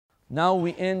Now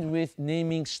we end with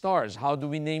naming stars. How do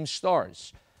we name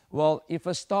stars? Well, if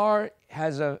a star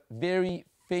has a very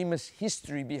famous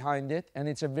history behind it and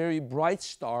it's a very bright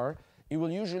star, it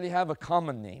will usually have a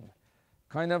common name.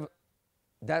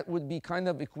 That would be kind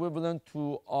of equivalent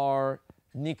to our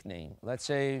nickname. Let's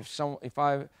say if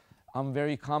I'm a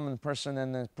very common person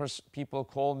and people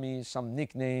call me some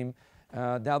nickname,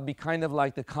 that'll be kind of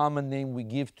like the common name we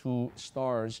give to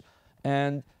stars.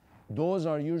 And those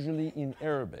are usually in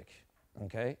Arabic.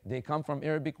 Okay? They come from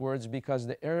Arabic words because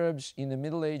the Arabs in the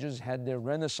Middle Ages had their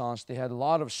Renaissance. They had a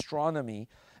lot of astronomy,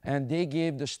 and they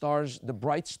gave the stars, the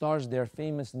bright stars, their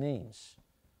famous names.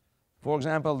 For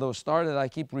example, the star that I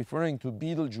keep referring to,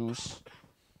 Betelgeuse,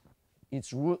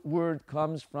 its word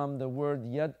comes from the word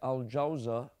Yad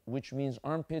al-Jawza, which means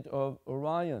armpit of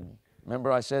Orion.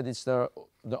 Remember I said it's the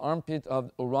armpit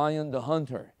of Orion the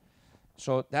hunter.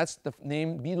 So that's the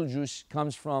name Betelgeuse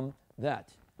comes from that.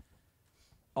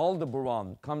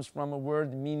 Aldebaran comes from a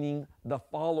word meaning the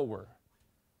follower,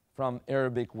 from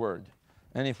Arabic word.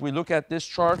 And if we look at this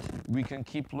chart, we can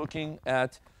keep looking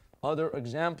at other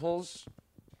examples.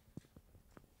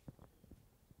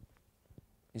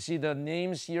 You see the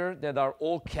names here that are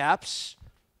all caps.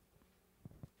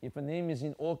 If a name is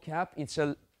in all cap, it's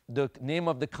the name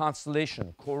of the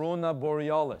constellation, Corona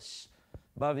Borealis.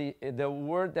 But the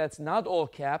word that's not all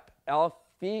cap,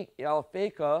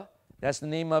 Alphega, that's the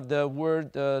name of the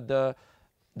word, the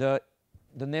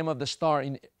name of the star,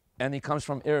 and it comes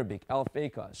from Arabic,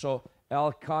 Alphega. So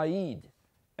Al-Qaid,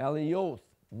 Elioth,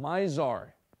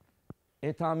 Mizar,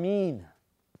 Etamin.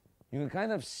 You can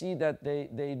kind of see that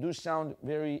they do sound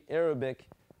very Arabic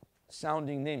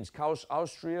sounding names. Kaus,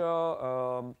 Austria.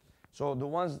 So the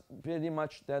ones pretty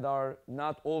much that are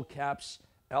not all caps,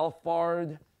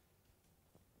 Alphard,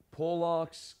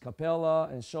 Pollux, Capella,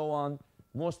 and so on.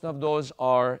 Most of those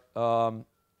are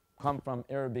come from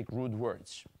Arabic root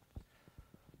words.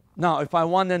 Now, if I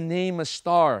want to name a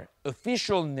star,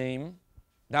 official name,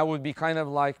 that would be kind of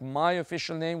like my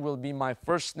official name will be my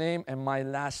first name and my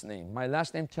last name. My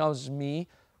last name tells me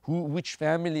which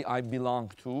family I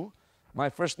belong to. My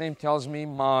first name tells me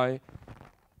my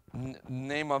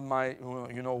name of my,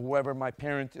 whoever my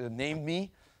parent named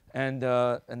me, and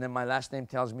then my last name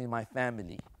tells me my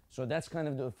family. So that's kind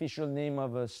of the official name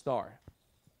of a star.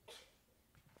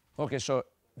 Okay, so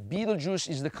Betelgeuse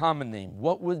is the common name.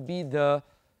 What would be the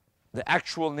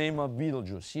actual name of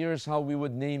Betelgeuse? Here's how we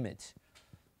would name it.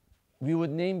 We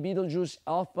would name Betelgeuse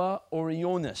Alpha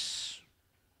Orionis.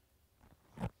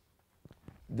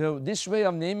 This way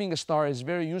of naming a star is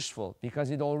very useful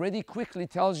because it already quickly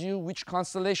tells you which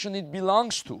constellation it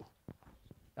belongs to.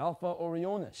 Alpha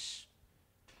Orionis.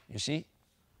 You see?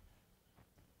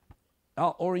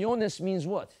 Orionis means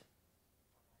what?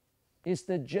 It's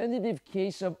the genitive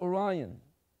case of Orion.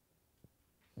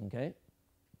 Okay?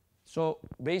 So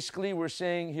basically we're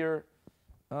saying here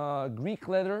Greek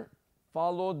letter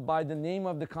followed by the name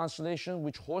of the constellation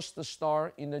which hosts the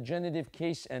star in the genitive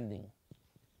case ending.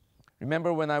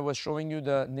 Remember when I was showing you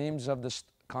the names of the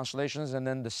constellations, and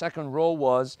then the second row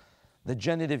was the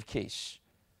genitive case.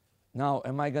 Now,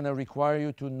 am I going to require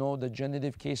you to know the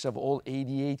genitive case of all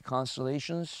 88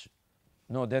 constellations?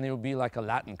 No, then it will be like a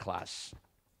Latin class.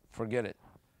 Forget it.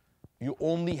 You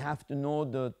only have to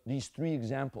know these three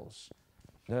examples.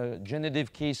 The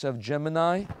genitive case of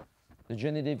Gemini, the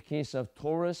genitive case of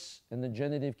Taurus, and the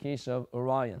genitive case of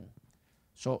Orion.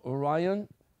 So Orion,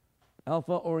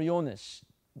 Alpha Orionis,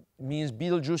 means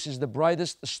Betelgeuse is the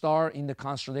brightest star in the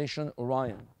constellation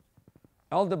Orion.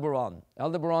 Aldebaran.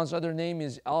 Aldebaran's other name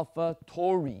is Alpha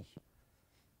Tauri,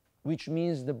 which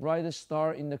means the brightest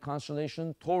star in the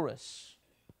constellation Taurus.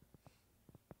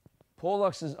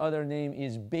 Pollux's other name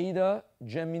is Beta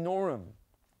Geminorum,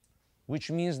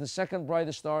 which means the second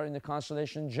brightest star in the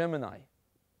constellation Gemini.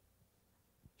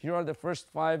 Here are the first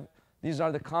five. These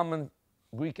are the common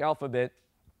Greek alphabet.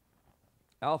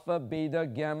 Alpha, beta,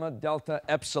 gamma, delta,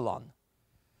 epsilon.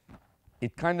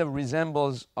 It kind of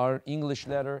resembles our English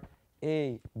letter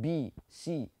A, B,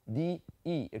 C, D,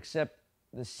 E, except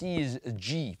the C is a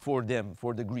G for them,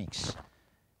 for the Greeks.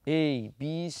 A,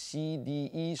 B, C, D,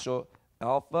 E. So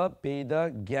alpha,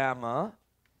 beta, gamma,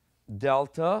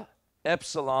 delta,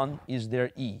 epsilon is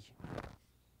their E.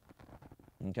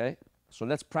 Okay? So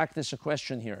let's practice a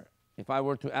question here. If I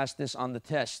were to ask this on the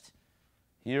test,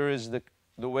 here is the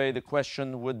way the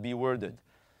question would be worded.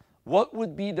 What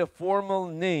would be the formal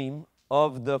name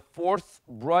of the fourth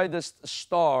brightest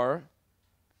star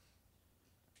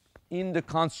in the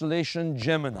constellation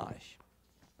Gemini?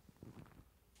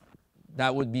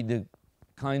 That would be the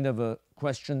kind of a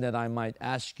question that I might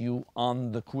ask you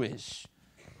on the quiz.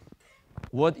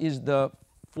 What is the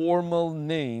formal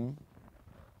name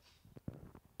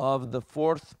of the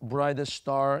fourth brightest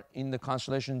star in the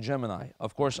constellation Gemini?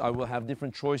 Of course, I will have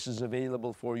different choices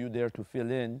available for you there to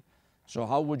fill in. So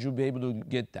how would you be able to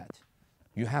get that?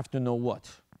 You have to know what?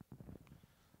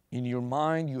 In your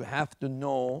mind, you have to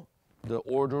know the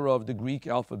order of the Greek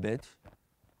alphabet.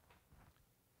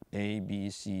 A, B,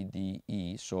 C, D,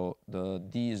 E. So the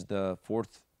D is the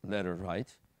fourth letter,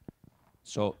 right?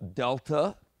 So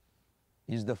delta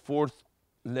is the fourth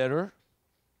letter.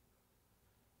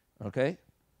 Okay?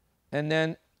 And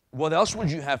then what else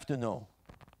would you have to know?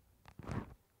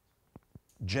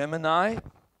 Gemini,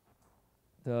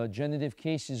 the genitive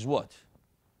case is what?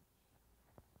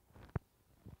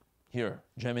 Here,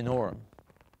 Geminorum.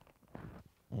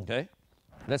 Okay?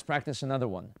 Let's practice another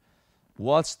one.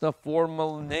 What's the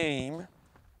formal name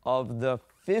of the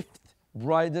fifth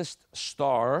brightest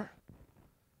star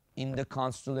in the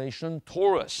constellation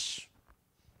Taurus?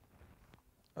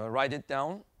 Write it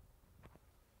down.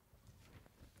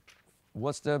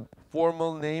 What's the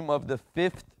formal name of the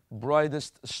fifth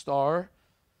brightest star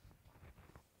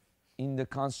in the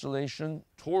constellation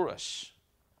Taurus?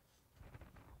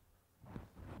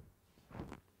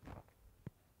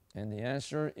 And the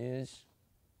answer is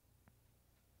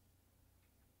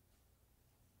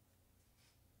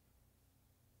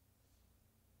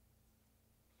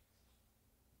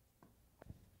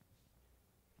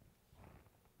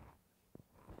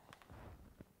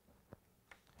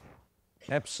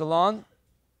Epsilon,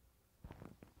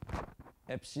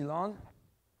 Epsilon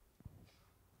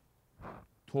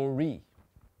Tauri.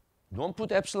 Don't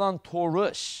put Epsilon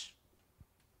Taurus.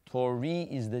 Tauri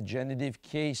is the genitive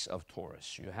case of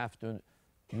Taurus. You have to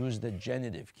use the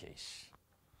genitive case.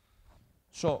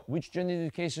 So, which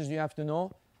genitive cases do you have to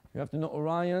know? You have to know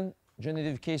Orion,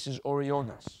 genitive case is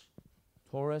Orionis.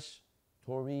 Taurus,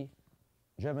 Tauri,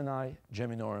 Gemini,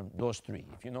 Geminorum, those three.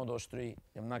 If you know those three,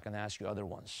 I'm not going to ask you other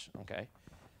ones, okay?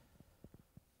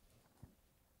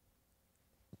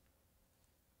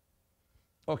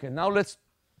 Okay, now let's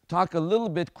talk a little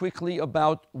bit quickly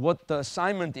about what the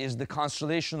assignment is, the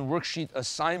constellation worksheet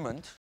assignment.